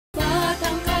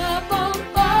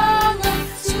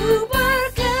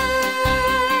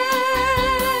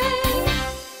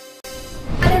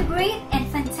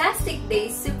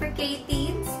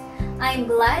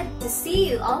glad to see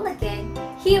you all again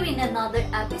here in another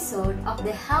episode of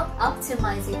the Health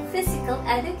Optimizing Physical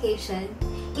Education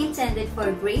intended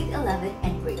for grade 11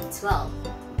 and grade 12.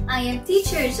 I am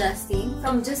Teacher Justine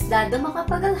from Diosdado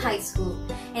Macapagal High School,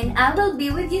 and I will be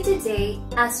with you today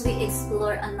as we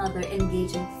explore another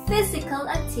engaging physical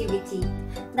activity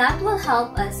that will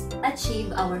help us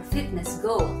achieve our fitness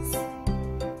goals.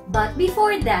 But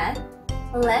before that,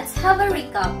 let's have a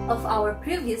recap of our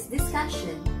previous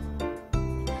discussion.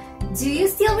 Do you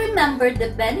still remember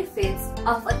the benefits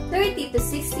of a 30 to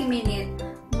 60 minute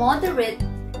moderate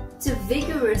to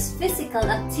vigorous physical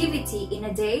activity in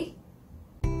a day?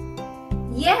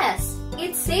 Yes,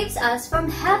 it saves us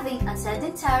from having a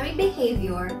sedentary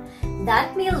behavior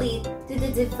that may lead to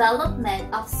the development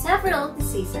of several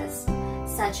diseases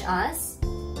such as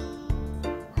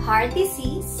heart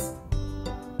disease,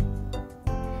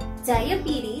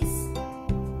 diabetes,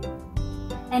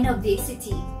 and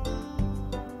obesity.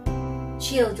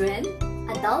 Children,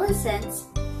 adolescents,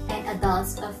 and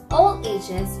adults of all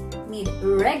ages need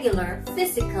regular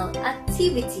physical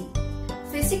activity.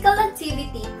 Physical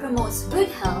activity promotes good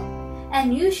health,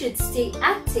 and you should stay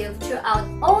active throughout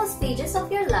all stages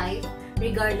of your life,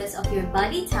 regardless of your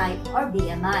body type or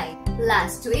BMI.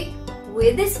 Last week,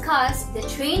 we discussed the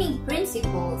training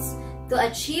principles to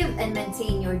achieve and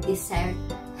maintain your desired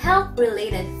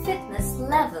health-related fitness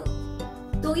level.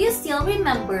 Do you still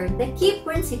remember the key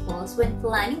principles when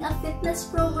planning a fitness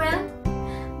program?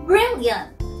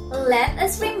 Brilliant! Let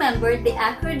us remember the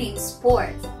acronym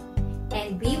SPORT,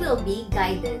 and we will be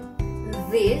guided.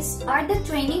 These are the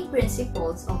training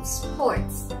principles of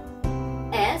sports.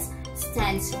 S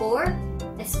stands for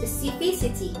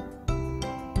specificity.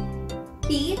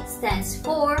 P stands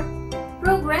for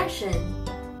progression.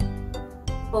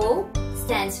 O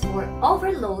stands for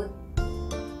overload.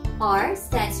 R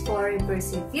stands for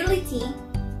reversibility.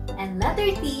 And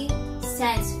letter T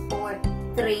stands for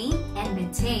train and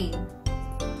maintain.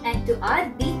 And to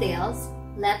add details,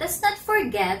 let us not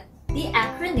forget the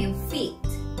acronym FEET.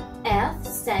 F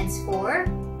stands for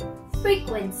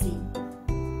frequency.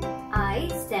 I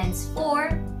stands for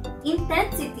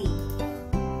intensity.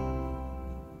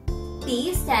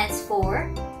 T stands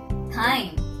for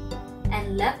time.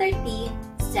 And letter T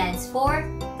stands for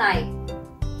type.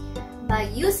 By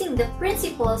using the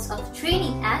principles of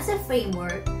training as a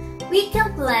framework, we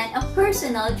can plan a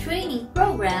personal training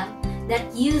program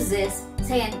that uses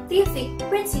scientific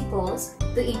principles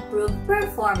to improve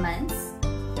performance,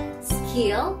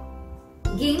 skill,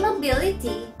 gain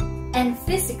mobility, and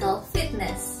physical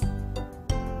fitness.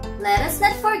 Let us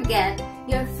not forget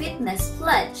your fitness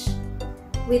pledge.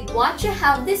 With what you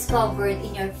have discovered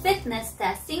in your fitness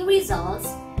testing results,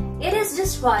 it is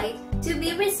just right to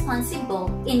be responsible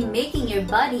in making your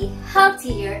body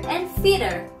healthier and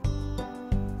fitter.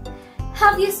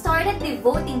 Have you started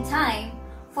devoting time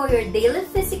for your daily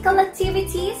physical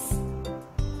activities?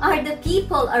 Are the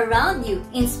people around you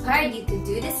inspired you to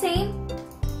do the same?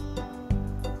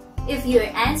 If your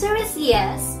answer is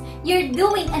yes, you're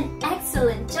doing an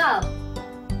excellent job.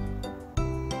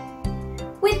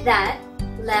 With that,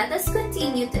 let us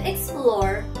continue to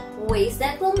explore ways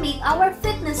that will make our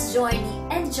fitness journey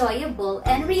enjoyable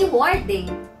and rewarding.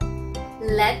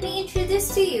 Let me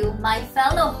introduce to you my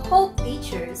fellow Hope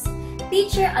teachers,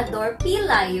 Teacher Ador P.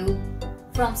 Layu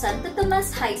from Santo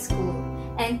Tomas High School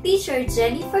and Teacher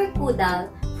Jennifer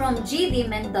Kudal from G.D.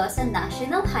 Mendoza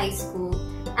National High School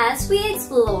as we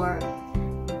explore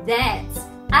dance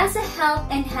as a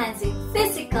health-enhancing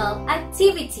physical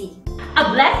activity. A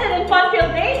blessed and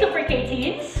fun-filled day, Super K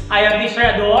teens! I am Teacher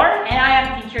Ador. And I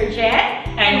am Teacher Jen.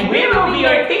 And we will be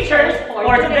your teachers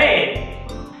for today.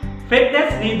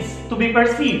 Fitness needs to be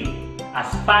perceived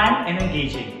as fun and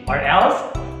engaging, or else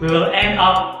we will end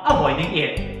up avoiding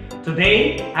it.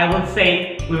 Today, I would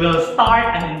say we will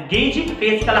start an engaging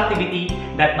physical activity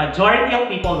that majority of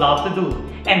people love to do,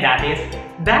 and that is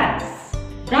dance.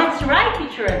 That's right,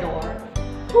 Teacher Ador.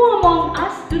 Who among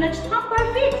us do not stomp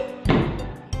our feet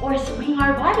or swing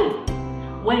our body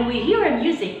when we hear a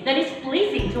music that is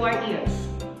pleasing to our ears?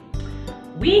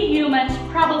 We humans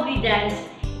probably dance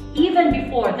even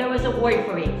before there was a word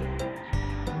for it.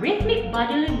 Rhythmic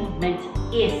bodily movement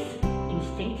is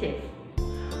instinctive.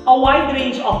 A wide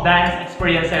range of dance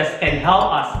experiences can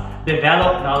help us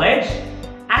develop knowledge,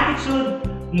 attitude,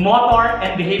 motor,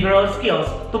 and behavioral skills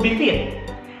to be fit.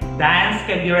 Dance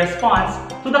can be a response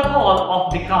to the call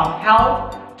of become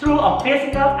health through a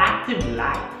physical active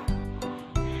life.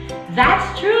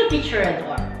 That's true, Teacher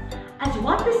Ador. As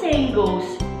what the saying goes,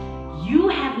 you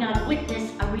have not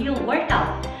witnessed a real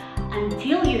workout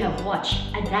until you have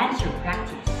watched a dancer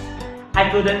practice. I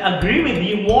couldn't agree with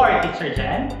you more, Teacher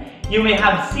Jen. You may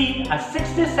have seen a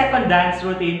 60-second dance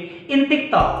routine in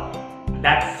TikTok.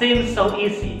 That seems so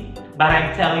easy, but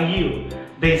I'm telling you,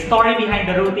 the story behind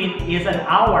the routine is an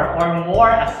hour or more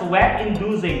a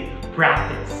sweat-inducing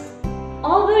practice.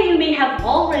 Although you may have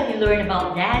already learned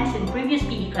about dance in previous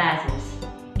PE classes,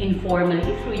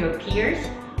 informally through your peers,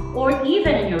 or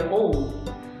even on your own,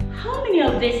 how many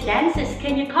of these dances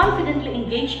can you confidently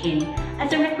engage in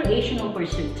as a recreational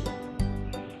pursuit?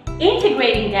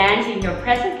 Integrating dance in your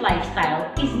present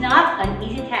lifestyle is not an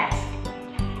easy task.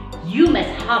 You must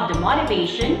have the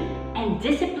motivation and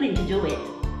discipline to do it.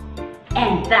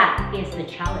 And that is the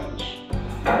challenge.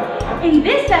 In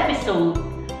this episode,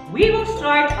 we will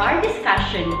start our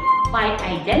discussion by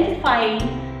identifying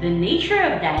the nature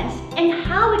of dance and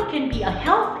how it can be a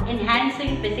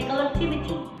health-enhancing physical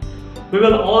activity. We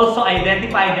will also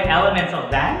identify the elements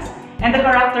of dance and the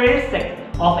characteristics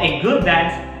of a good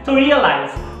dance to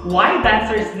realize why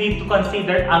dancers need to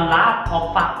consider a lot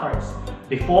of factors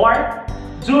before,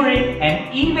 during,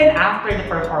 and even after the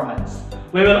performance.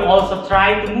 We will also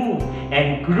try to move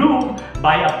and groove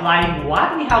by applying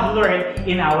what we have learned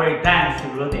in our dance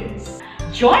routines.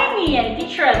 Join me and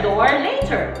Teacher Adore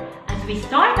later as we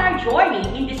start our journey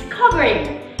in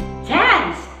discovering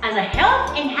dance as a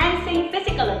health-enhancing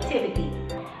physical activity.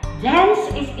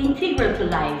 Dance is integral to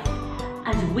life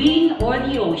as wind or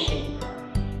the ocean.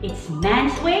 It's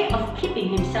man's way of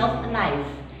keeping himself alive.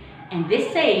 And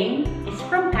this saying is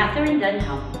from Catherine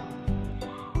Dunham.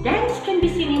 Dance can be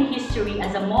seen in history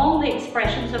as among the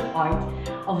expressions of art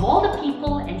of all the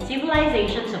people and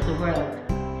civilizations of the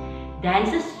world.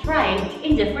 Dances thrived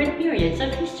in different periods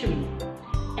of history,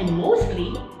 and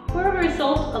mostly were a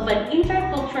result of an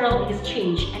intercultural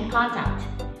exchange and contact.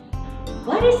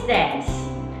 What is dance?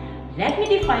 Let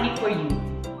me define it for you.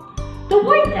 The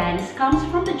word dance comes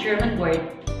from the German word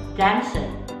Dansen,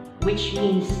 which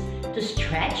means to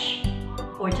stretch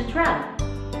or to travel.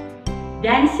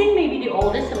 Dancing may be the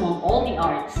oldest among all the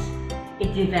arts.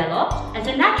 It developed as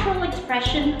a natural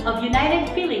expression of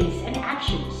united feelings and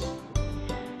actions.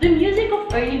 The music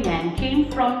of early man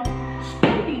came from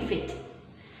stamping feet,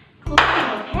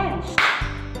 clapping of hands,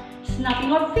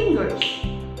 snapping of fingers,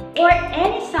 or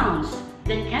any sounds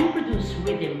that can produce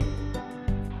rhythm.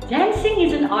 Dancing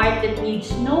is an art that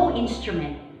needs no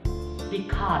instrument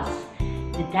because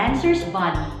the dancer's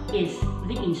body is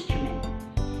the instrument.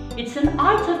 It's an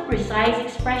art of precise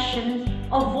expression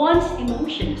of one's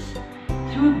emotions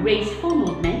through graceful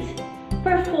movement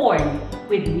performed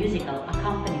with musical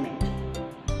accompaniment.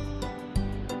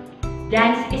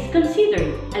 Dance is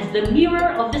considered as the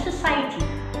mirror of the society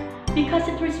because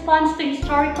it responds to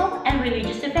historical and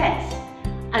religious events,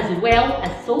 as well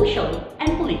as social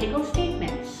and political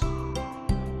statements.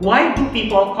 Why do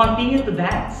people continue to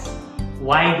dance?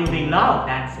 Why do they love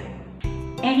dancing?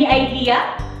 Any idea?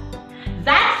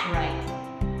 That's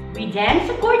right. We dance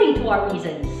according to our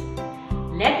reasons.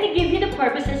 Let me give you the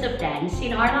purposes of dance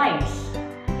in our lives.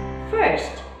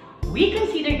 First, we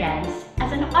consider dance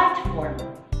as an art form.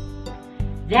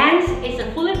 Dance is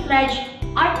a fully fledged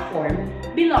art form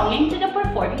belonging to the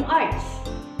performing arts.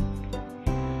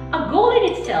 A goal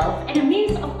in itself and a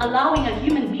means of allowing a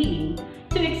human being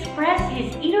to express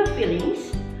his inner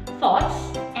feelings,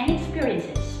 thoughts, and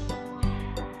experiences.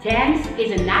 Dance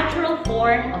is a natural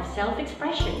form of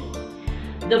self-expression.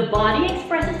 The body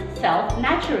expresses itself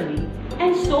naturally,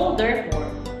 and so therefore,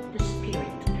 the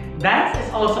spirit. Dance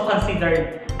is also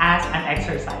considered as an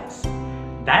exercise.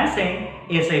 Dancing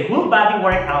is a whole body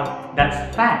workout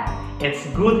that's fun. It's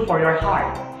good for your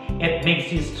heart. It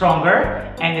makes you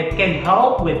stronger and it can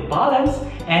help with balance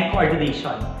and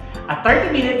coordination. A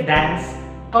 30-minute dance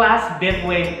class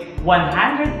between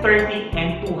 130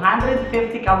 and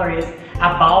 250 calories,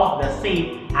 about the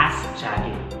same as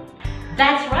jogging.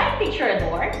 That's right, Teacher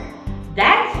Adore.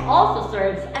 Dance also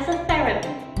serves as a therapy.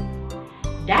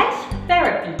 Dance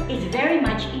therapy is very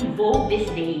much in vogue these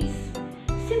days,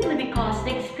 simply because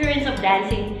the experience of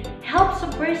dancing helps a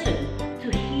person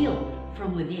to heal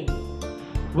from within.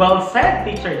 Well said,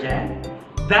 Teacher Jen.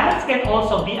 Dance can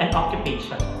also be an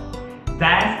occupation.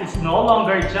 Dance is no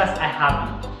longer just a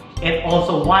hobby. It's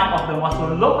also one of the most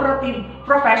lucrative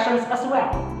professions as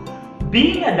well.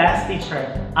 Being a dance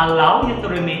teacher allows you to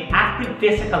remain active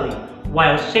physically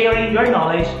while sharing your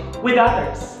knowledge with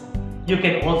others. You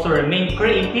can also remain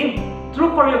creative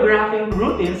through choreographing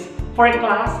routines for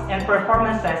class and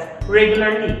performances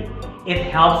regularly. It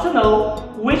helps to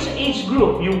know which age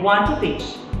group you want to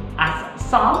teach, as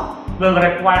some will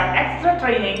require extra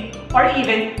training or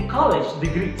even college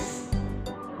degrees.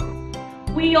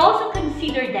 We also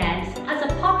consider dance as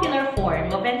a popular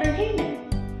form of entertainment.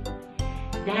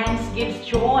 Dance gives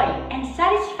joy and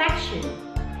satisfaction.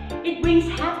 it brings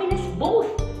happiness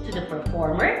both to the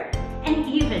performer and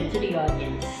even to the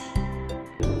audience.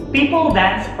 People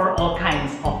dance for all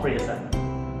kinds of reasons.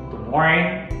 To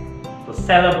mourn, to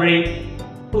celebrate,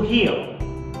 to heal,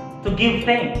 to give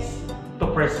thanks, to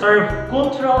preserve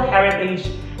cultural heritage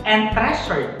and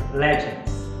treasured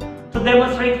legends, to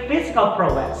demonstrate physical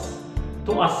prowess,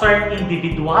 to assert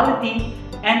individuality,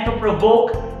 and to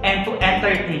provoke and to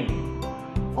entertain.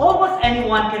 Almost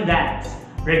anyone can dance,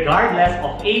 regardless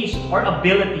of age or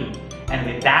ability, and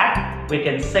with that, we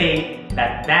can say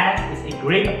that dance is a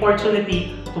great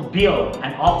opportunity to build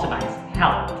and optimize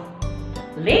health.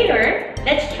 Later,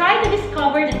 let's try to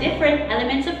discover the different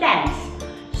elements of dance.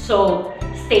 So,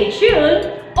 stay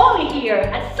tuned, only here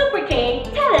at Super K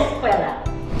Teleskwela.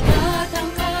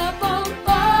 Batang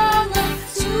Kapampangan,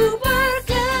 Super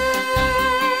K.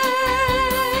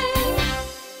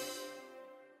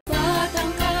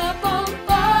 Batang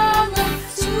Kapampangan,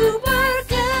 Super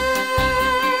K.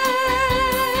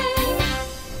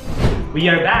 We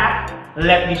are back.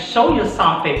 Let me show you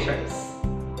some pictures.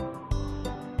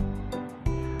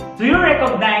 Do you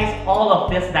recognize all of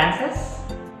these dances?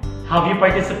 Have you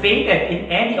participated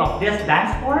in any of these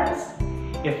dance forms?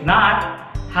 If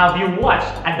not, have you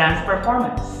watched a dance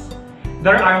performance?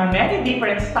 There are many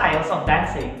different styles of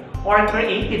dancing or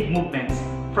creative movements,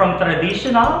 from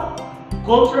traditional,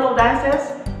 cultural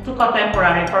dances to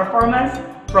contemporary performance,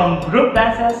 from group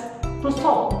dances to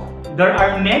soul. There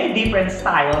are many different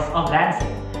styles of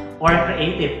dancing or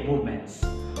creative movements,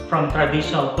 from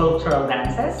traditional cultural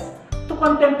dances to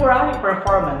contemporary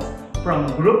performance, from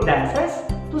group dances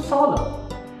to solo.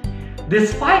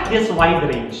 Despite this wide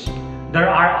range, there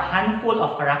are a handful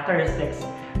of characteristics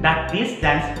that these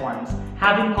dance forms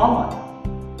have in common: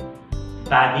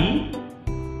 body,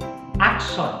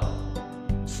 action,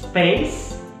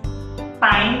 space,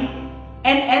 time,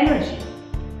 and energy.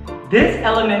 These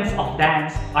elements of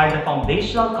dance are the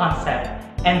foundational concept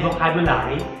and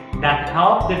vocabulary that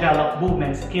help develop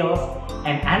movement skills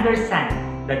and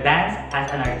understand the dance as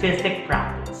an artistic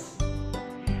practice.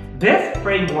 This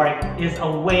framework is a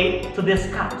way to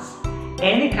discuss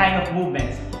any kind of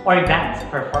movements or dance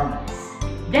performance.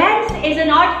 Dance is an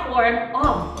art form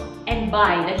of and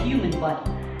by the human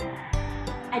body.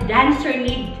 A dancer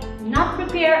need not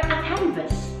prepare a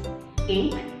canvas,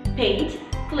 ink, paint,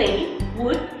 clay,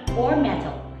 wood, or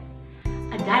metal.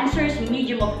 A dancer's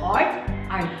medium of art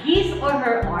are his or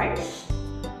her arms,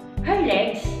 her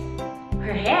legs,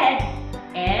 her head,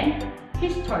 and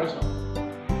his torso.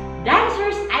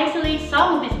 Dancers isolate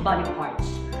some of his body parts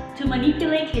to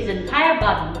manipulate his entire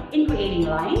body in creating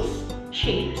lines,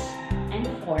 shapes, and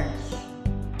forms.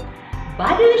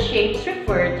 Bodily shapes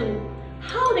refer to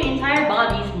how the entire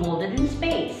body is molded in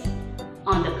space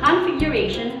on the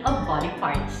configuration of body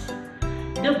parts.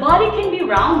 The body can be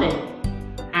rounded,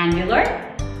 angular,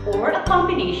 or a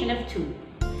combination of two.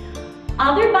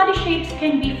 Other body shapes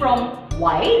can be from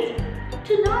wide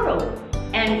to narrow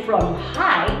and from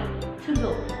high to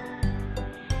low.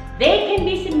 They can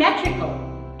be symmetrical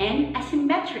and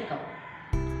asymmetrical.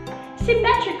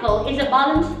 Symmetrical is a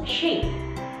balanced shape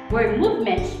where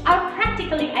movements are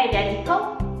practically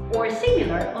identical or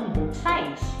similar on both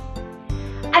sides.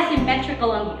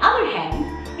 Asymmetrical, on the other hand,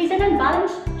 is an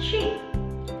unbalanced shape.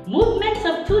 Movements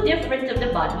of two different of the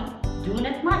body do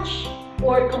not match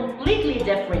or completely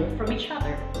different from each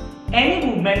other. Any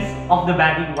movements of the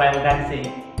body while dancing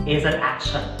is an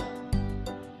action.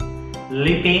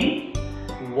 Leaping,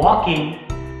 walking,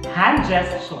 hand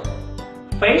gesture,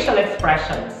 facial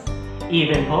expressions,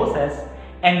 even poses,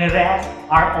 and rest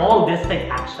are all distinct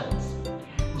actions.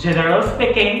 Generally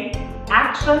speaking,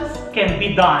 actions can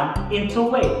be done in two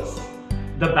ways: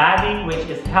 the body, which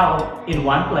is held in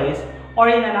one place, or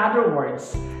in other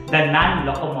words, the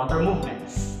non-locomotor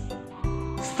movements.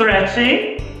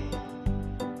 Stretching,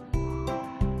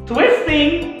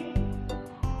 twisting,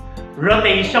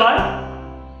 rotation,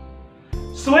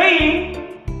 swaying,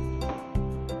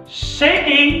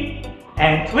 shaking,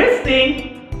 and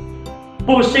twisting,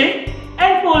 pushing,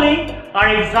 and pulling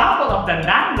are examples of the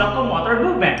non-locomotor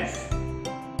movements.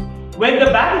 When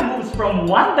the body moves from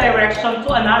one direction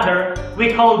to another,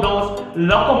 we call those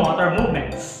locomotor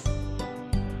movements.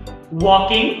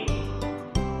 Walking,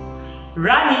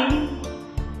 running,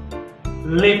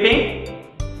 leaping,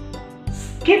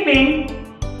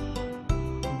 skipping,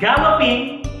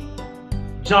 galloping,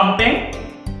 jumping,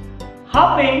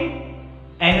 hopping,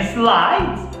 and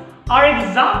slides are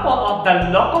examples of the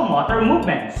locomotor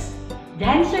movements.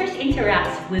 Dancers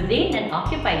interact within an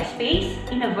occupied space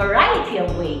in a variety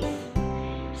of ways.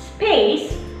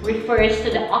 Space refers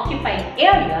to the occupied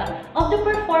area of the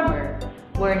performer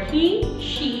where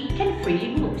he/she can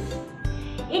freely move.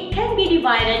 it can be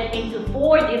divided into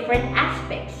 4 different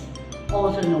aspects,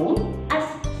 also known as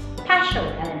spatial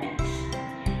elements.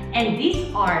 And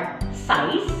these are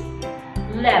size,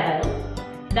 level,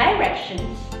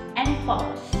 directions, and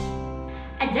focus.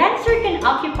 A dancer can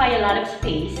occupy a lot of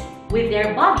space with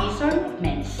their bodies or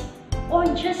movements, or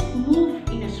just move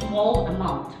in a small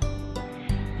amount.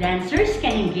 Dancers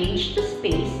can engage the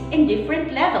space in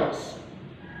different levels.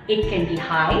 It can be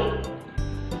high,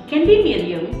 it can be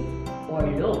medium, or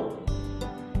low.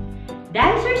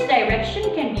 Dancers'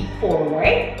 direction can be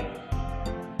forward,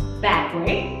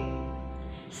 backward,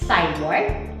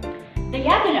 sideward,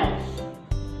 diagonals,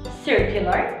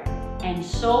 circular, and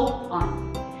so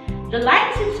on. The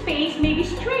lines in space may be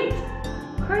straight,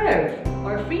 curved,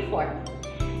 or freeform.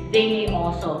 They may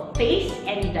also face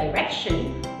any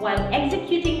direction while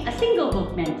executing a single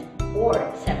movement or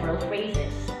several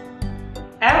phrases.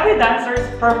 Every dancer's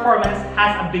performance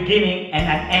has a beginning and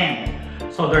an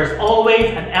end, so there's always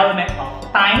an element of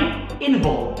time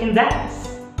involved in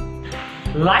dance.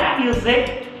 Like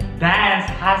music, dance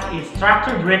has a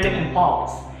structured rhythm and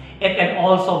pulse. It can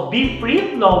also be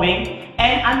free-flowing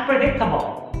and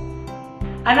unpredictable.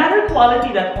 Another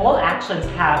quality that all actions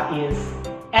have is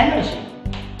energy.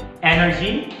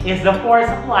 Energy is the force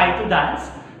applied to dance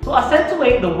to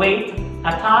accentuate the weight,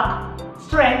 attack,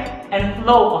 strength, and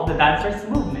flow of the dancer's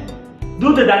movement.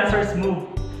 Do the dancers move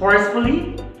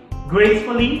forcefully,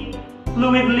 gracefully,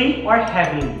 fluidly, or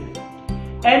heavily?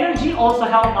 Energy also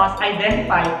helps us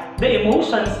identify the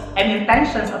emotions and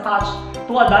intentions attached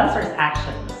to a dancer's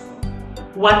actions.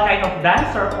 What kind of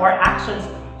dancer or actions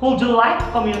would you like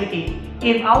to communicate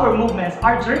if our movements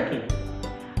are jerky?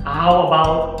 How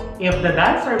about if the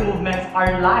dancer movements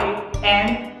are light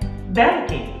and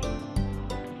delicate?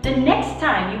 The next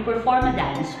time you perform a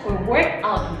dance or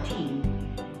workout routine,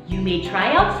 you may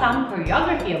try out some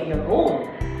choreography of your own.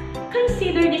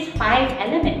 Consider these 5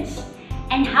 elements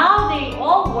and how they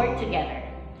all work together.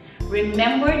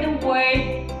 Remember the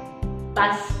word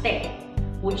BASTE,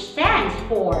 which stands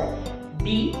for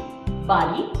B,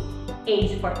 body, A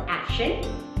is for action,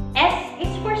 S is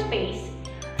for space,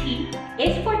 T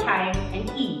is for time, and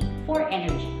E for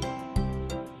energy.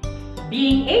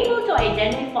 Being able to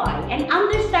identify and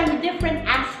understand the different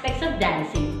aspects of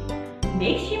dancing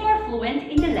makes you more fluent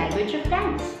in the language of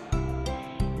dance.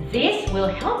 This will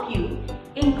help you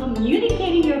in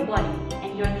communicating your body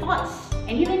and your thoughts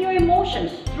and even your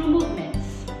emotions through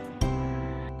movements.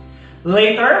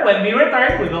 Later, when we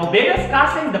return, we will be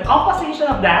discussing the composition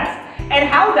of dance and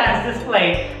how dance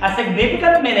displays a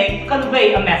significant meaning to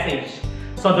convey a message.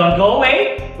 So don't go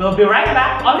away, we'll be right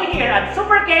back only here at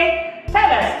Super K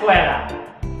Teleskwela.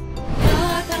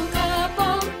 Batang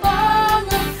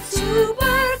Kapampangan,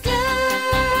 Super K.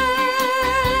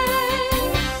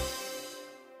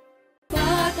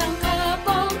 Batang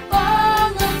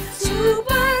Kapampangan,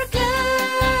 Super K.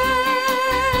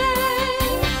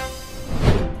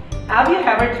 Have you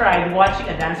ever tried watching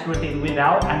a dance routine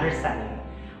without understanding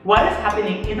what is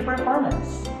happening in the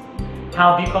performance?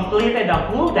 Have you completed a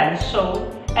whole dance show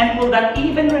and will not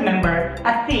even remember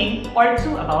a thing or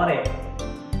two about it?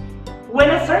 When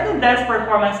a certain dance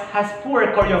performance has poor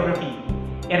choreography,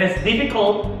 it is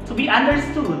difficult to be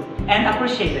understood and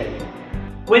appreciated.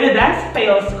 When a dance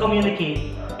fails to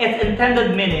communicate its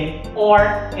intended meaning, or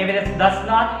if it does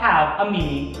not have a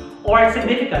meaning or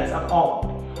significance at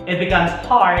all, it becomes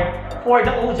hard for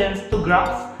the audience to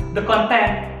grasp the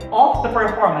content of the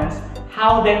performance.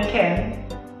 How then can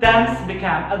dance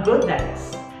become a good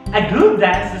dance? A good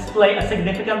dance displays a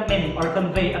significant meaning or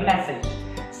convey a message.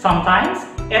 Sometimes,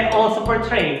 it also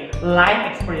portrays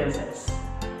life experiences.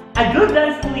 A good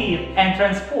dance leaves and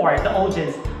transports the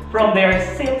audience from their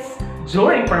seats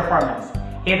during performance.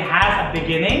 It has a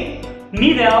beginning,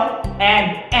 middle,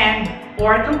 and end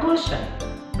or conclusion.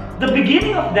 The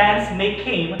beginning of dance may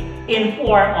come in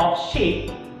form of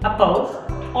shape, a pose,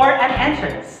 or an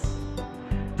entrance.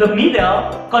 The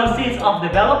middle consists of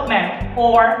development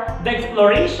or the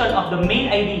exploration of the main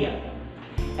idea.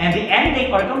 And the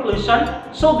ending or conclusion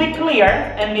should be clear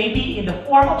and may be in the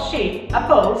form of shape, a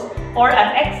pose, or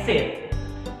an exit.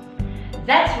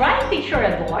 That's right, Teacher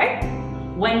Adore.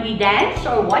 When we dance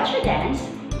or watch a dance,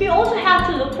 we also have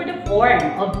to look for the form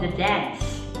of the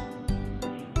dance.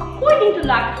 According to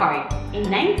Lockhart in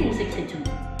 1962,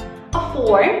 a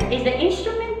form is the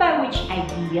instrument by which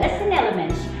ideas and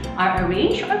elements are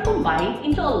arranged or combined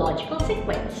into a logical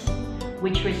sequence,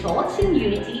 which results in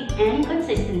unity and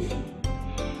consistency,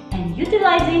 and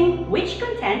utilizing which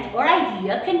content or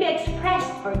idea can be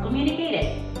expressed or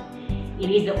communicated. It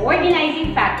is the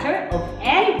organizing factor of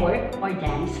any work or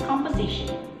dance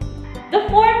composition. The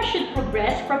form should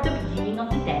progress from the beginning of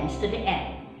the dance to the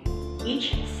end.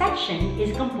 Each section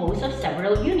is composed of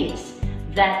several units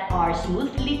that are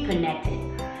smoothly connected.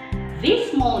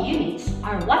 These small units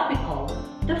are what we call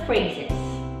the phrases.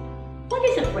 What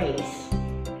is a phrase?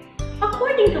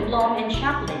 According to Blom and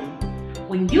Chaplin,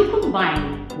 when you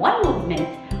combine one movement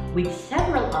with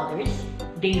several others,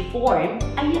 they form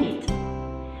a unit.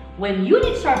 When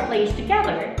units are placed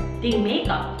together, they make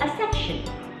up a section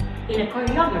in a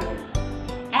choreography,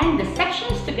 and the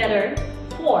sections together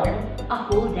form a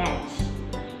whole dance.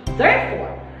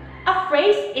 Therefore, a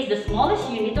phrase is the smallest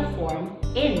unit of form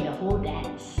in the whole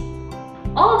dance.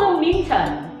 Although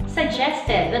Minton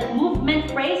suggested that movement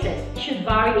phrases should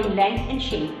vary in length and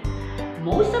shape,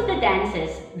 most of the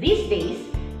dances these days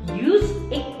use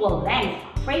equal length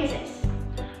phrases.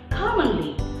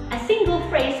 Commonly, a single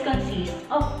phrase consists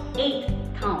of 8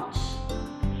 counts.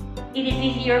 It is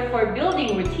easier for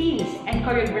building routines and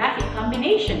choreographic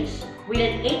combinations with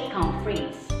an 8-count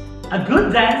phrase. A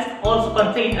good dance also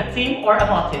contains a theme or a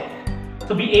motif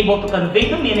to be able to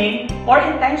convey the meaning or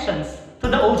intentions to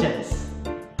the audience.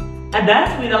 A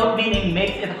dance without meaning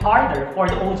makes it harder for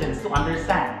the audience to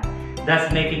understand,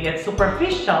 thus making it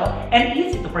superficial and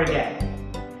easy to forget.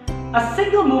 A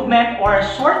single movement or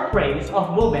a short phrase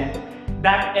of movement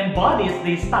that embodies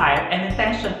the style and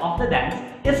intention of the dance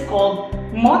is called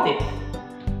motif.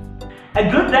 A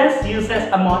good dance uses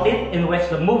a motif in which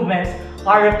the movements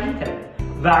are repeated,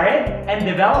 varied, and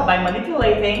developed by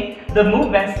manipulating the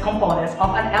movement's components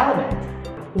of an element.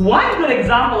 One good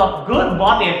example of good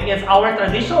motif is our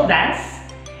traditional dance,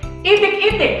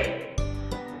 itik-itik.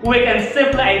 We can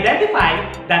simply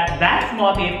identify that dance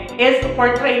motif is to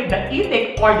portray the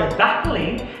itik or the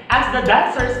duckling as the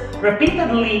dancers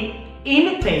repeatedly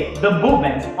imitate the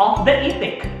movements of the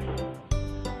itik.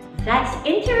 That's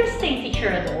interesting, Teacher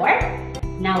Adore.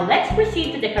 Now let's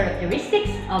proceed to the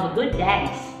characteristics of a good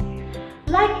dance.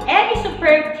 Like any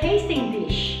superb tasting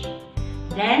dish,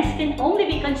 dance can only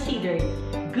be considered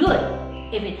good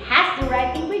if it has the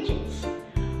right ingredients.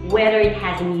 Whether it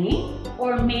has meaning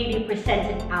or may be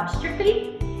presented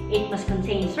abstractly, it must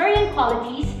contain certain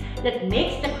qualities that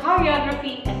makes the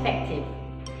choreography effective.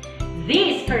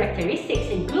 These characteristics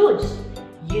include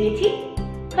unity,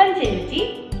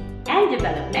 continuity, and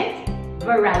development,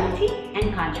 variety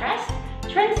and contrast,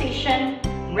 transition,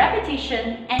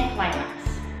 repetition, and climax.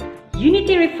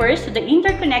 Unity refers to the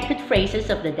interconnected phrases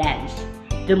of the dance.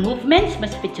 The movements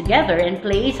must fit together and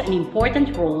plays an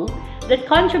important role that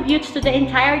contributes to the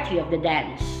entirety of the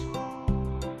dance.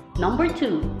 Number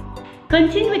 2.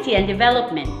 Continuity and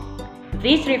development.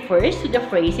 This refers to the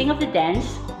phrasing of the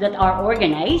dance that are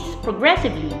organized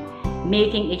progressively,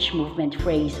 making each movement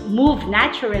phrase move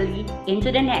naturally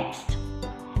into the next.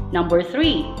 Number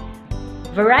 3.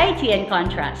 Variety and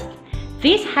contrast.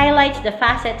 This highlights the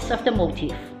facets of the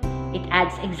motif. It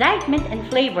adds excitement and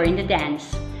flavor in the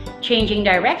dance. Changing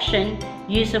direction,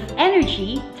 use of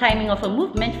energy, timing of a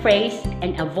movement phrase,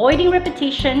 and avoiding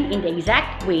repetition in the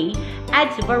exact way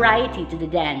adds variety to the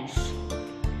dance.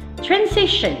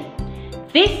 Transition.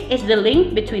 This is the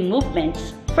link between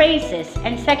movements, phrases,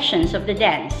 and sections of the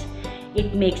dance.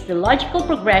 It makes the logical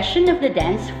progression of the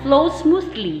dance flow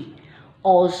smoothly.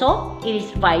 Also, it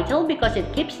is vital because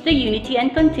it keeps the unity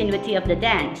and continuity of the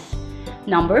dance.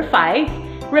 Number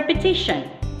 5. Repetition.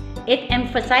 It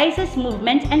emphasizes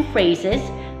movement and phrases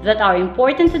that are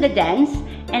important to the dance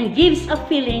and gives a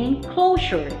feeling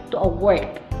closure to a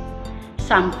work.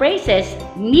 Some phrases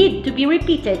need to be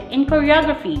repeated in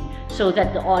choreography so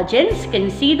that the audience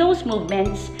can see those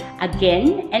movements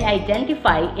again and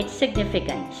identify its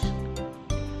significance.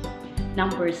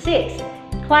 Number 6.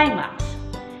 Climax.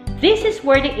 This is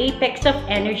where the apex of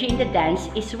energy in the dance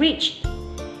is reached.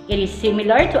 It is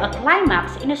similar to a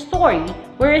climax in a story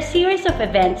where a series of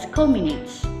events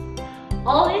culminates.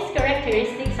 All these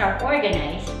characteristics are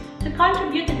organized to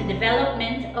contribute to the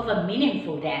development of a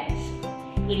meaningful dance.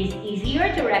 It is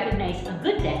easier to recognize a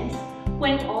good dance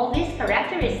when all these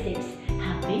characteristics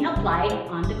have been applied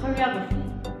on the choreography.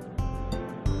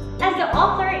 As the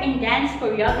author in dance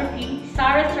choreography,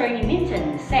 Sarah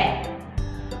Minton, said,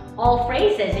 all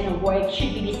phrases in a work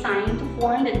should be designed to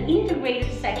form the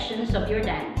integrated sections of your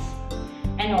dance,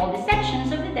 and all the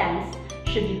sections of the dance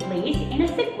should be placed in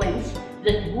a sequence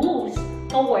that moves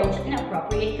towards an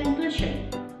appropriate conclusion.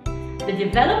 The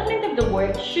development of the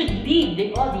work should lead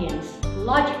the audience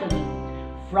logically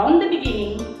from the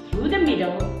beginning through the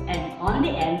middle and on the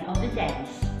end of the dance.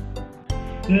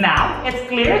 Now, it's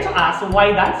clear to us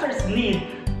why dancers need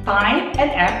time and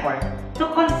effort to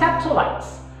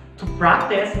conceptualize, to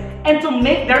practice, and to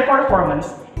make their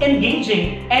performance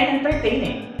engaging and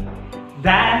entertaining.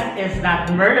 Dance is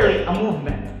not merely a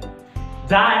movement.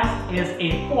 Dance is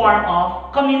a form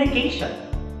of communication.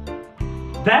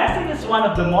 Dancing is one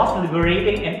of the most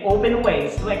liberating and open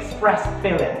ways to express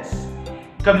feelings.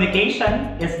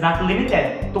 Communication is not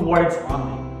limited to words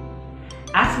only,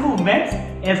 as movement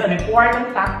is an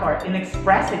important factor in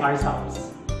expressing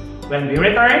ourselves. When we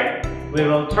return, we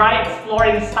will try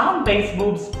exploring sound-based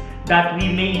moves that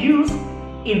we may use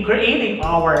in creating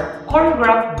our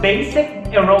choreographed basic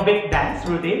aerobic dance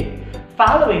routine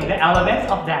following the elements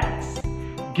of dance.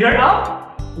 Gear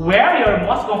up, wear your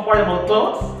most comfortable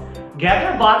clothes, get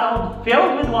your bottle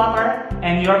filled with water,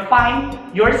 and you'll find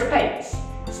your space.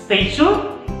 Stay tuned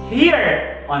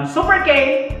here on Super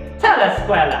K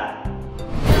Teleskwela.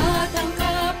 Batang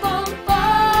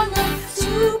Kapampangan,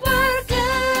 Super K.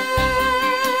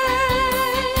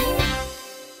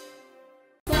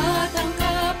 Batang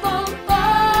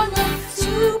Kapampangan,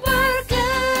 Super K.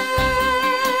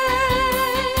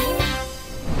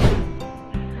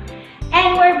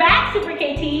 And we're back, Super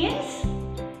K teens!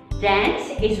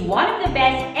 Dance is one of the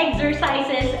best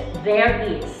exercises there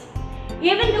is.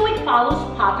 Even though it follows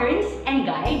patterns and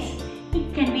guides,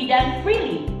 it can be done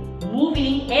freely,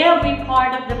 moving every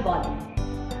part of the body.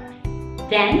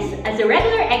 Dance as a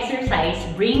regular exercise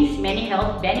brings many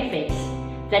health benefits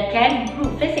that can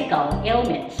improve physical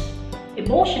ailments,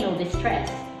 emotional distress,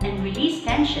 and release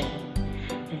tension.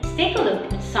 Let's take a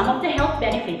look at some of the health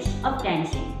benefits of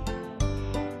dancing.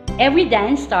 Every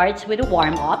dance starts with a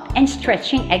warm-up and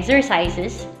stretching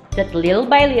exercises that little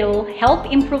by little help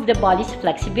improve the body's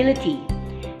flexibility.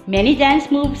 Many dance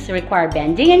moves require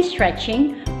bending and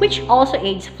stretching, which also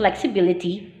aids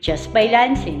flexibility just by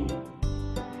dancing.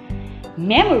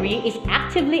 Memory is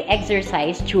actively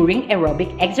exercised during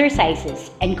aerobic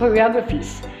exercises and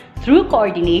choreographies through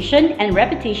coordination and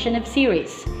repetition of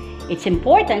series. It's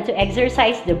important to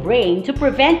exercise the brain to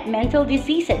prevent mental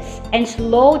diseases and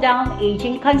slow down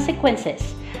aging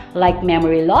consequences like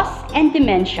memory loss and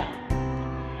dementia.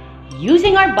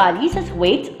 Using our bodies as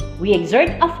weight, we exert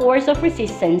a force of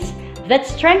resistance that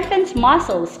strengthens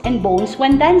muscles and bones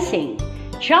when dancing,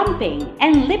 jumping,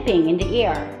 and leaping in the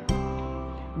air.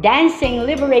 Dancing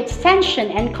liberates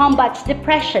tension and combats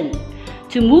depression.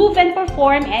 To move and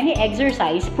perform any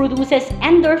exercise produces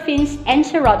endorphins and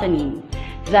serotonin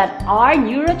that are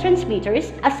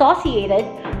neurotransmitters associated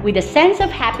with a sense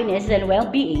of happiness and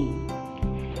well-being.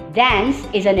 Dance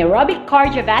is an aerobic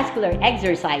cardiovascular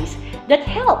exercise that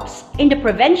helps in the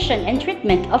prevention and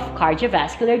treatment of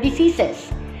cardiovascular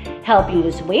diseases, helping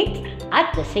lose weight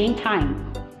at the same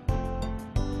time.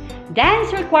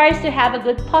 Dance requires to have a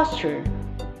good posture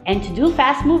and to do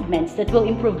fast movements that will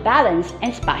improve balance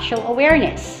and spatial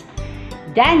awareness.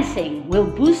 Dancing will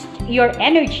boost your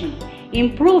energy,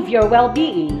 improve your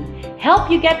well-being, help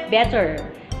you get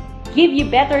better, give you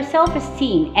better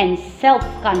self-esteem and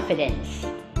self-confidence.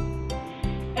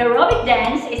 Aerobic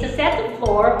dance is a set of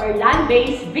floor or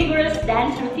land-based vigorous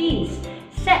dance routines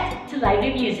set to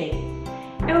lively music.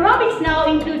 Aerobics now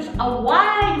includes a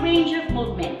wide range of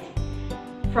movement,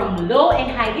 from low and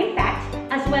high impact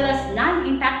as well as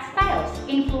non-impact styles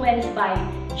influenced by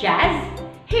jazz,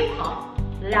 hip-hop,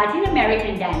 Latin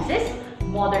American dances,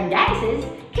 modern dances,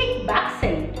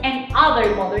 kickboxing, and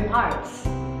other modern arts.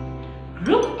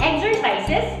 Group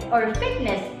exercises or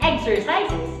fitness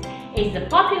exercises is the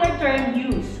popular term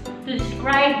used to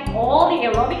describe all the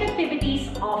aerobic activities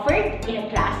offered in a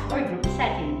class or group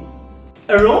setting.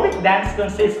 Aerobic dance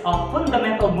consists of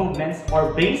fundamental movements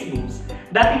or base moves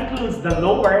that includes the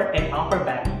lower and upper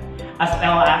body, as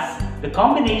well as the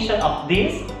combination of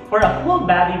these for a full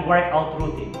body workout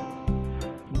routine.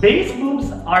 Base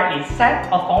moves are a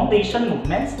set of foundation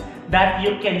movements that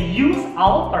you can use,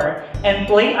 alter, and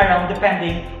play around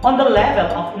depending on the level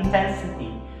of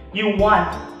intensity you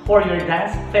want for your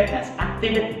dance fitness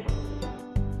activity.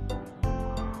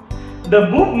 The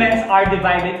movements are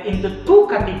divided into two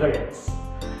categories: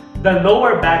 the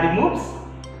lower body moves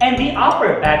and the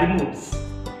upper body moves.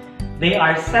 They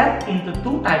are set into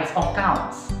two types of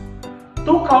counts: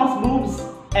 2 counts moves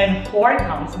and 4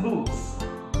 counts moves.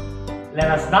 Let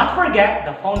us not forget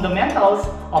the fundamentals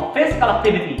of physical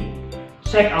activity.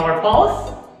 Check our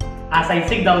pulse. As I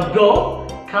signal go,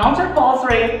 count your pulse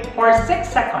rate for 6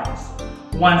 seconds.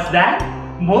 Once done,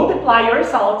 multiply your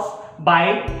results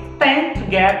by 10 to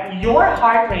get your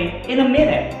heart rate in a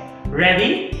minute.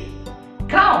 Ready?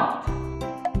 Count!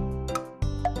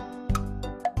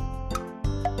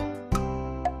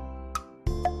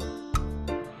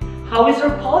 How is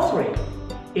your pulse rate?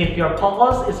 If your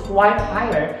pulse is quite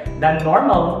higher than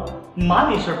normal,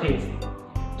 manage your pacing.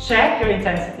 Check your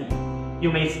intensity.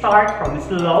 You may start from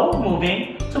slow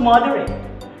moving to moderate.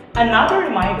 Another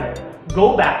reminder,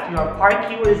 go back to your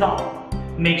PAR-Q result.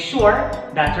 Make sure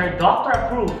that your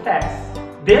doctor-approved tests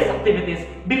these activities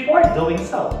before doing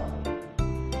so.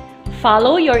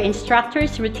 Follow your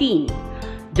instructor's routine.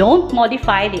 Don't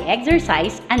modify the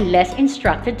exercise unless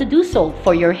instructed to do so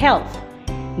for your health.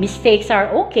 Mistakes are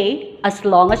okay as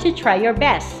long as you try your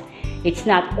best. It's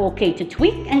not okay to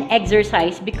tweak an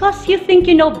exercise because you think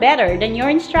you know better than your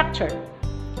instructor.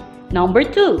 Number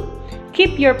 2,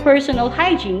 keep your personal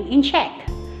hygiene in check.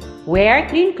 Wear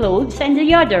clean clothes and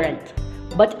deodorant,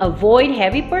 but avoid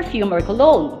heavy perfume or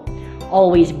cologne.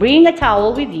 Always bring a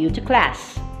towel with you to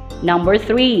class. Number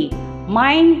 3,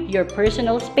 mind your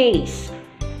personal space.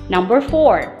 Number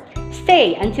 4,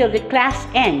 stay until the class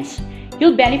ends.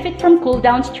 You'll benefit from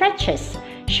cool-down stretches.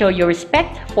 Show your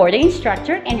respect for the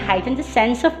instructor and heighten the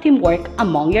sense of teamwork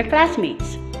among your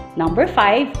classmates. Number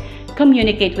 5,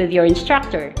 communicate with your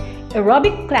instructor.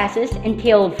 Aerobic classes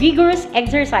entail vigorous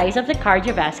exercise of the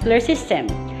cardiovascular system.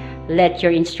 Let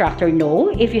your instructor know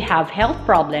if you have health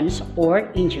problems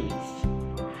or injuries.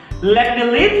 Let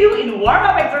me lead you in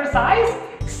warm-up exercise.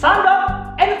 Stand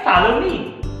up and follow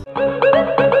me.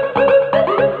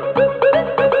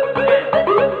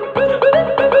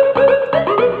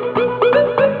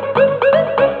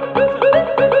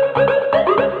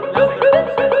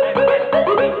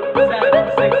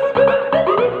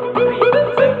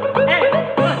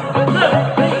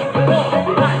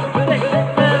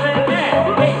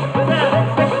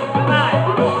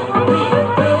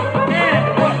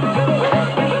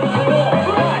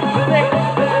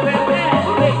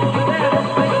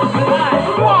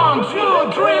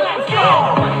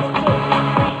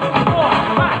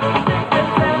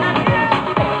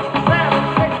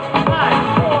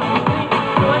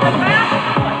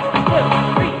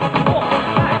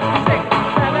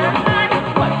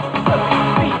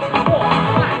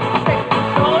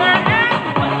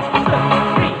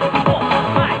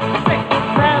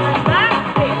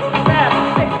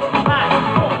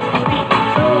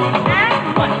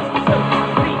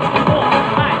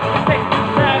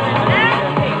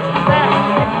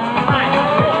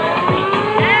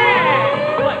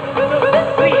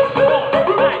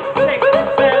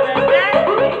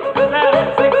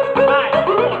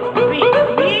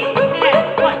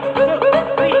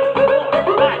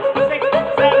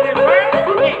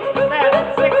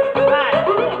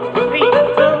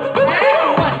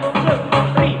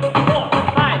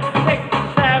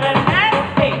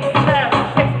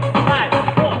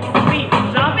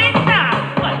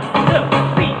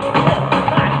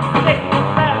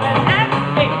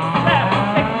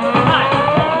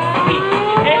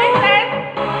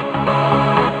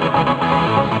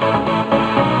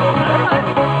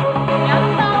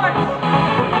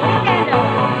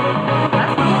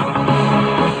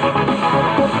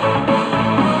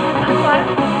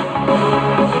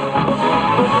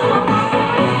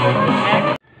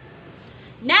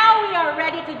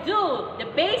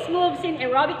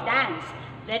 aerobic dance.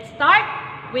 Let's start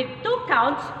with 2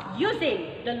 counts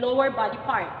using the lower body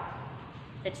part.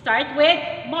 Let's start with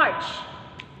march.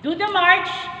 Do the march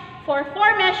for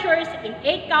 4 measures in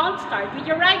 8 counts. Start with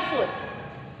your right foot.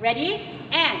 Ready?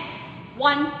 And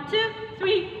 1, 2,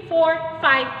 3, 4,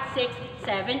 5, 6,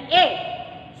 7,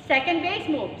 8. Second base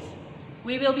moves.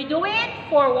 We will be doing it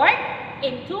forward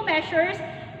in 2 measures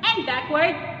and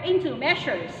backward in 2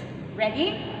 measures. Ready?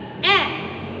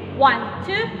 And 1,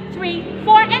 2, 3,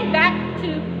 4 and back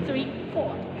 2, 3,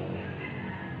 4.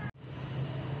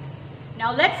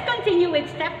 Now let's continue with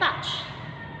step touch.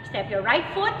 Step your right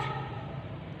foot,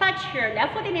 touch your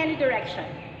left foot in any direction.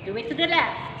 Do it to the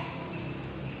left.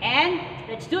 And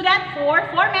let's do that for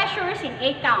 4 measures in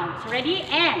 8 counts. Ready?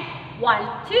 And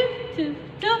 1, 2, 2,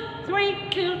 2, 3,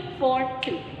 2, 4,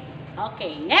 2.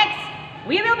 Okay, next,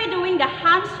 we will be doing the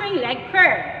hamstring leg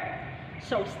curl.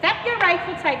 So step your right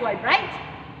foot sideward right.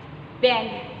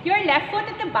 Bend your left foot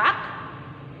at the back.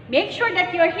 Make sure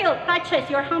that your heel touches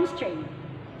your hamstring.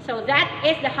 So that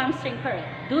is the hamstring curl.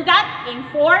 Do that in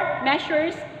 4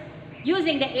 measures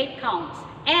using the 8 counts.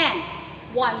 And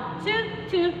 1, 2,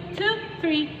 2, 2,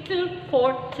 3, 2,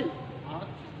 4, 2.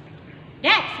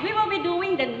 Next, we will be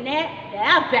doing the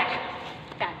back.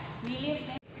 Knee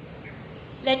lift.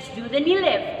 Let's do the knee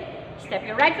lift. Step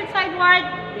your right foot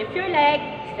sideward, lift your leg,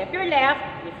 step your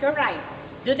left, lift your right.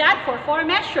 Do that for 4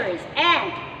 measures.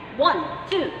 And 1,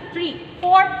 2, 3,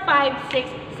 4, 5, 6,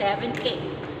 7, 8.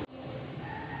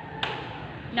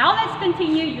 Now let's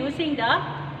continue using the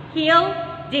heel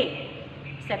dig.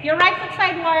 Step your right foot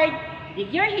sideward,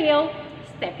 dig your heel,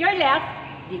 step your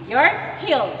left, dig your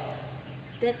heel.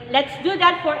 Let's do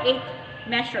that for 8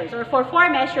 measures or for 4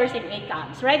 measures in 8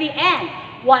 counts. Ready? And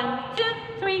 1, 2,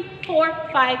 3, 4,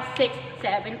 5, 6,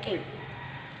 7, 8.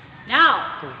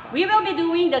 Now, we will be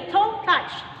doing the toe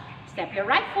touch. Step your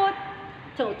right foot,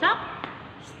 toe tap,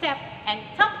 step and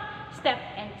tap, step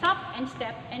and tap, and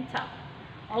step and tap.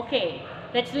 Okay,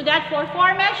 let's do that for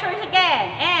 4 measures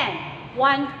again. And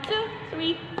 1, 2,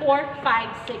 3, 4,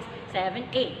 5, 6, 7,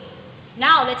 8.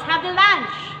 Now, let's have the lunge.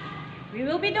 We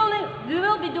will be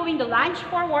doing the lunge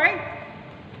forward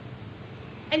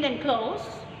and then close,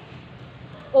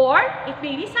 or it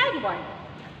may be sideward.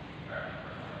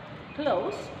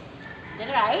 Close, then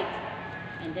right,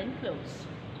 and then close.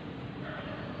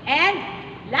 And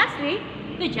lastly,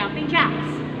 the jumping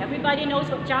jacks. Everybody knows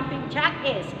what jumping jack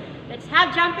is. Let's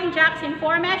have jumping jacks in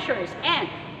 4 measures. And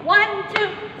 1, 2,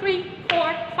 3,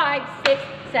 4, 5, 6,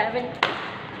 7, 8.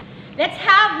 Let's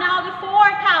have now the 4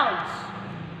 counts,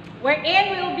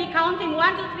 wherein we will be counting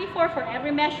 1, 2, 3, 4 for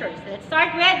every measure. So let's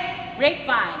start with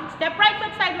grapevine. Step right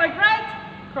foot sideward right,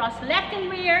 cross left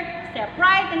and rear, step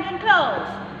right and then close.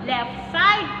 Left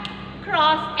side,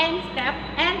 cross and step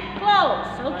and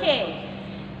close. Okay.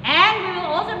 And we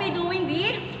will also be doing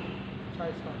the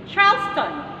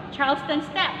Charleston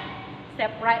step.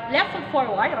 Step right, left foot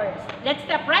forward, or let's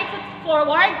step right foot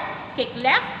forward, kick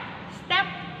left, step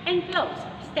and close.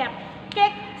 Step,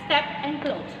 kick, step and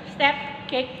close. Step,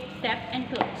 kick, step and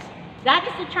close. That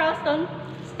is the Charleston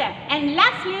step. And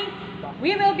lastly,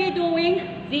 we will be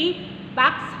doing the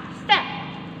back step.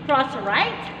 Cross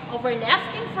right, over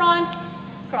left in front,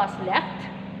 cross left,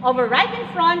 over right in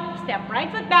front, step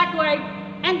right foot backward,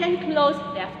 and then close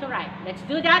left to right. Let's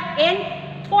do that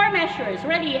in 4 measures.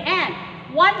 Ready? And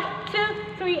 1, 2,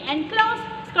 3, and close,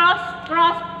 cross,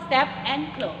 cross, step,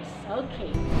 and close.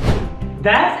 Okay.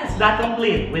 Dance is not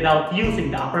complete without using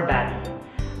the upper body.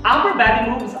 Upper body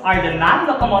moves are the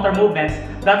non-locomotor movements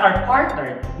that are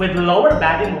partnered with lower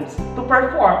body moves to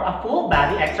perform a full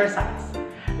body exercise.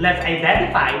 Let's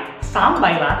identify some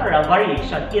bilateral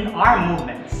variation in arm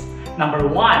movements. Number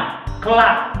 1,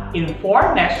 clap in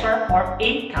 4 measure or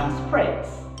 8 count sprays.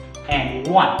 And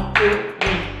 1, 2,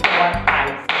 3, 4,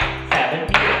 5, 6, 7,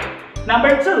 8.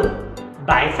 Number 2,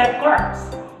 bicep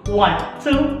curls. 1,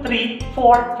 2, 3,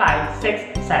 4, 5,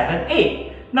 6, 7,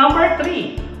 8. Number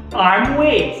 3, arm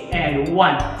waves. And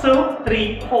 1, 2,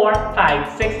 3, 4,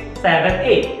 5, 6, 7,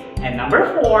 8. And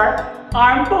number 4,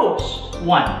 arm push.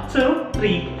 1, 2,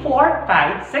 3, 4,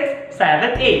 5, 6,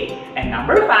 7, 8. And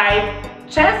number 5,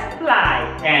 chest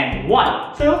fly. And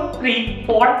 1, 2, 3,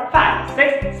 4, 5,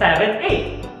 6, 7,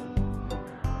 8.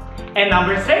 And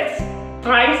number 6,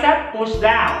 tricep push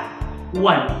down.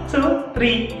 1, 2,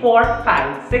 3, 4,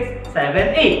 5, 6,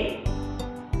 7, 8.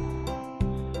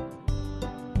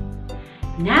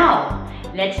 Now,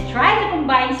 let's try to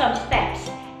combine some steps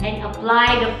and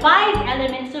apply the 5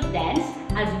 elements of dance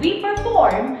as we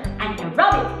perform an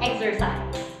aerobic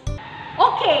exercise.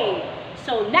 Okay,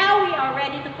 so now we are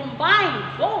ready to combine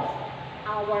both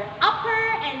our upper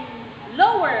and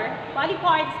lower body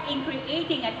parts in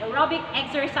creating an aerobic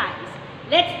exercise.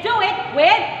 Let's do it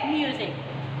with music.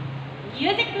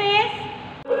 Music, please.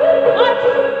 Watch.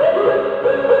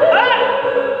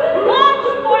 Watch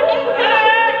for 8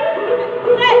 counts.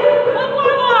 Set. Move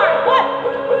forward. 1.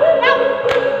 Up.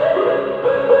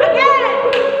 Again.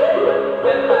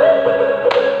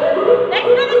 Let's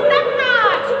do the step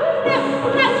touch. Step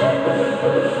touch.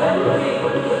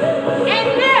 And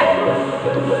lift.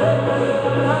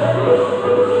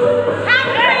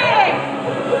 Handbrake.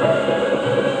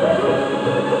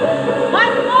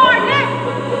 Once more. Lift.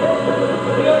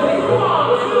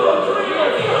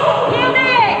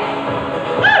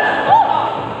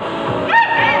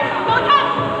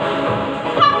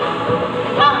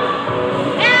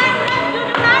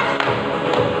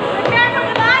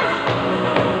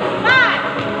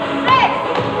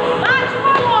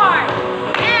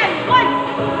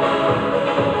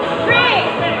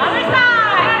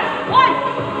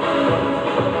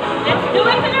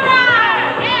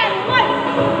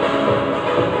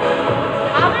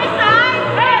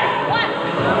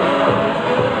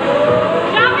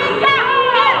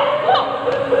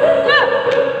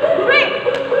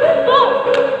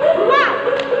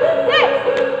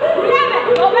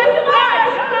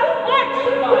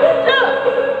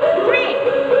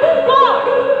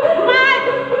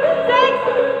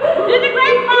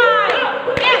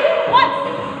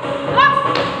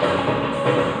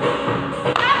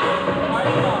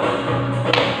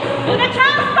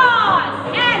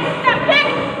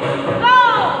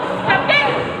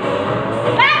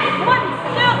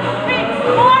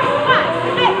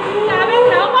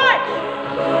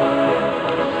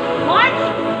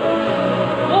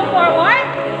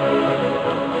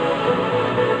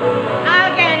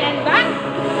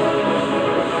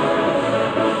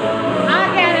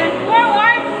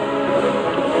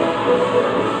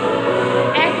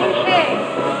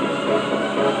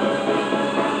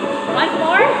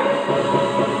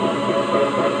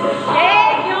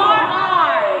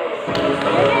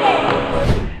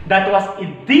 That was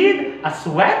indeed a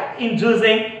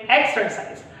sweat-inducing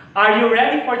exercise. Are you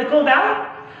ready for the cool down?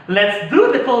 Let's do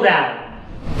the cool down.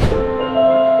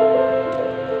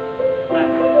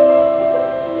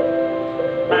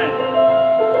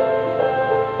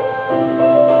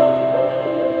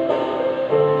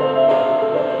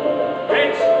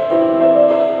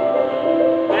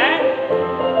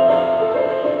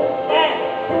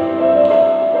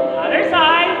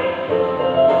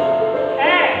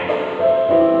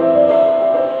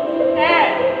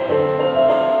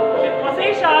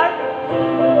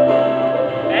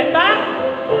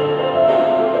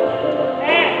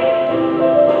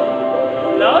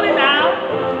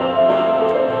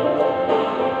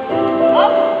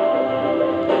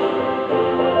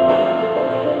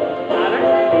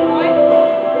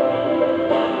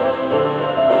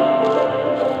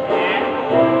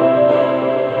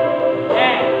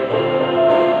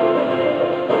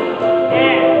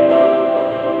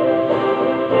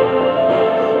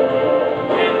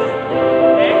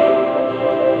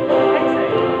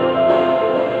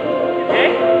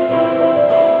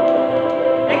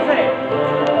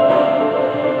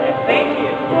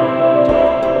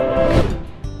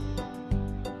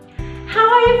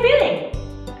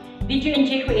 Did you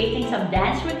enjoy creating some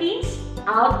dance routines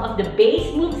out of the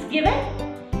base moves given?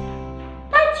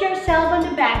 Pat yourself on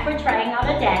the back for trying out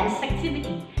a dance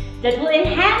activity that will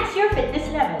enhance your fitness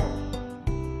level.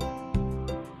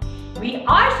 We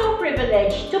are so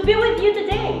privileged to be with you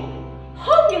today.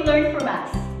 Hope you learned from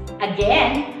us.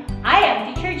 Again, I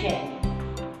am Teacher Jen.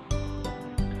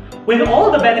 With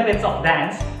all the benefits of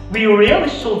dance, we really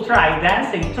should try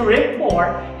dancing to reap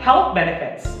more health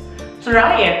benefits.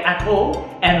 Try it at home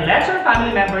and let your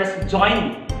family members join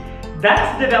you.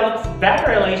 Dance develops better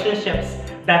relationships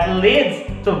that leads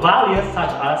to values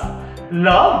such as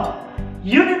love,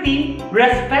 unity,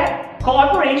 respect,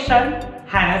 cooperation,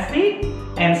 honesty,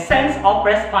 and sense of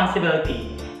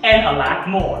responsibility, and a lot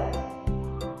more.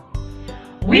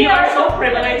 We are so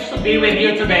privileged to be with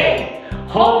you today.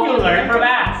 Hope you learn from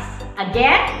us.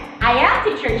 Again, I am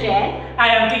Teacher Jen. I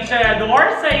am Teacher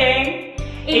Adore saying,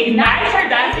 ignite your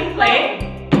dancing flame.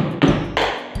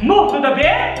 Move to the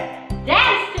beat.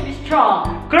 Dance to be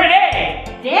strong. Create.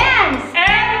 Dance.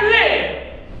 And live.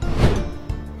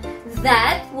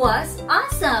 That was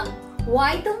awesome!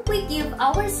 Why don't we give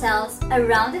ourselves a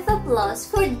round of applause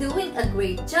for doing a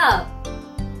great job?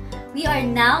 We are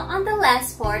now on the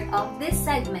last part of this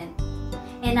segment,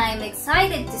 and I am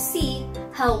excited to see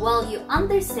how well you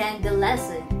understand the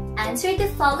lesson. Answer the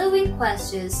following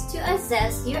questions to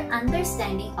assess your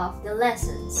understanding of the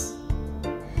lessons.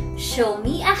 Show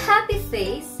me a happy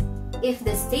face if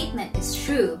the statement is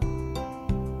true.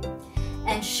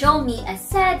 And show me a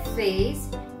sad face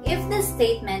if the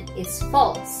statement is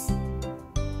false.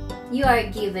 You are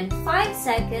given 5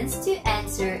 seconds to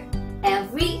answer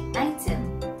every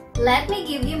item. Let me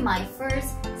give you my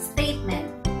first statement.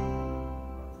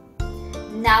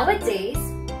 Nowadays,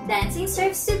 dancing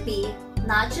serves to be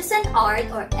not just an art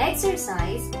or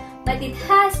exercise, but it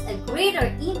has a greater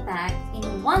impact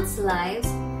in one's lives,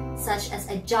 such as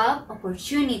a job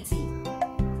opportunity.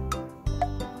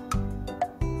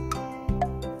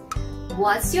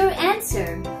 What's your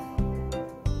answer?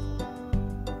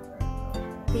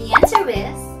 The answer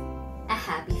is a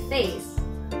happy face.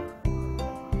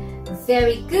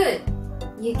 Very good.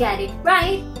 You got it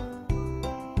right.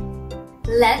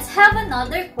 Let's have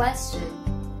another question.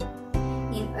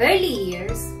 In early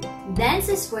years,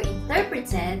 dances were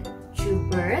interpreted through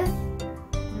birth,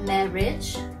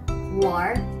 marriage,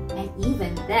 war, and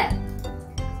even death.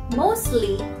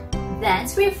 Mostly,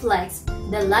 dance reflects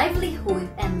the livelihood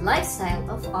and lifestyle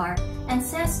of our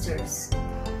ancestors.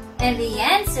 And the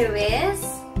answer is...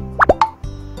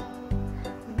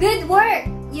 Good work!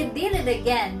 You did it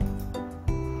again!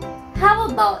 How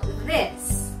about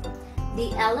this?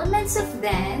 The elements of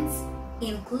dance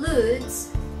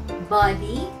includes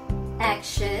body,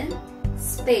 action,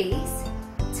 space,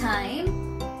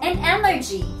 time, and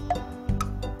energy.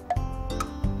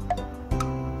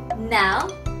 Now,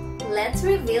 let's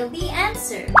reveal the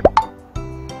answer.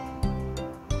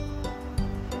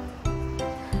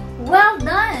 Well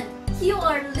done! You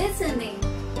are listening.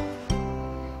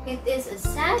 It is a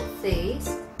sad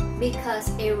face because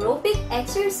aerobic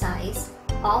exercise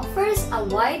offers a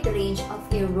wide range of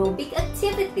aerobic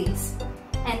activities,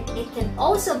 and it can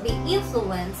also be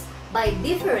influenced by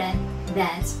different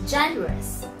dance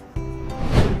genres.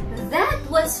 That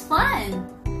was fun!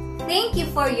 Thank you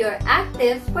for your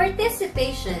active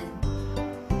participation.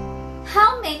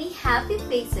 How many happy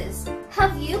faces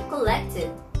have you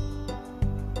collected?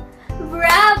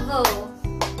 Bravo!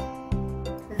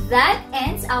 That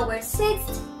ends our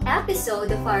 6th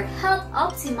episode of our Health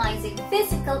Optimizing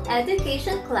Physical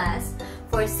Education class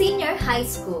for senior high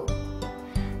school.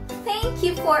 Thank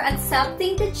you for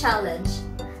accepting the challenge.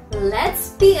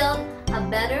 Let's build a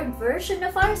better version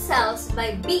of ourselves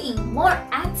by being more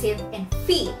active and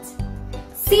fit.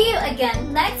 See you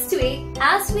again next week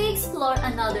as we explore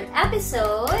another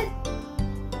episode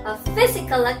of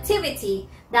physical activity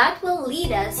that will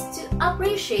lead us to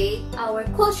appreciate our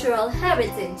cultural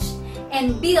heritage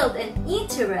and build an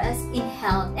interest in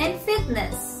health and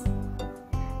fitness.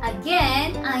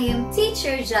 Again, I am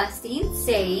Teacher Justine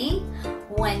saying,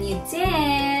 when you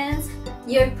dance,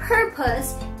 your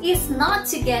purpose is not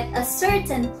to get a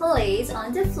certain place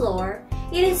on the floor,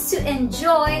 it is to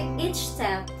enjoy each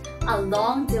step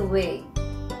along the way.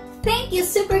 Thank you,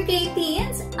 Super K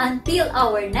Teens! Until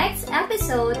our next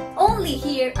episode, only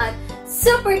here at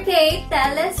Super K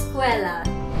Teleskwela.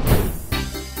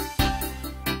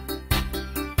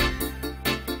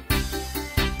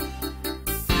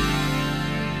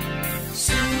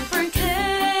 Super K,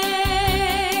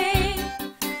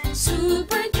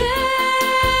 Super K,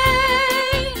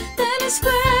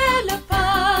 Teleskwela.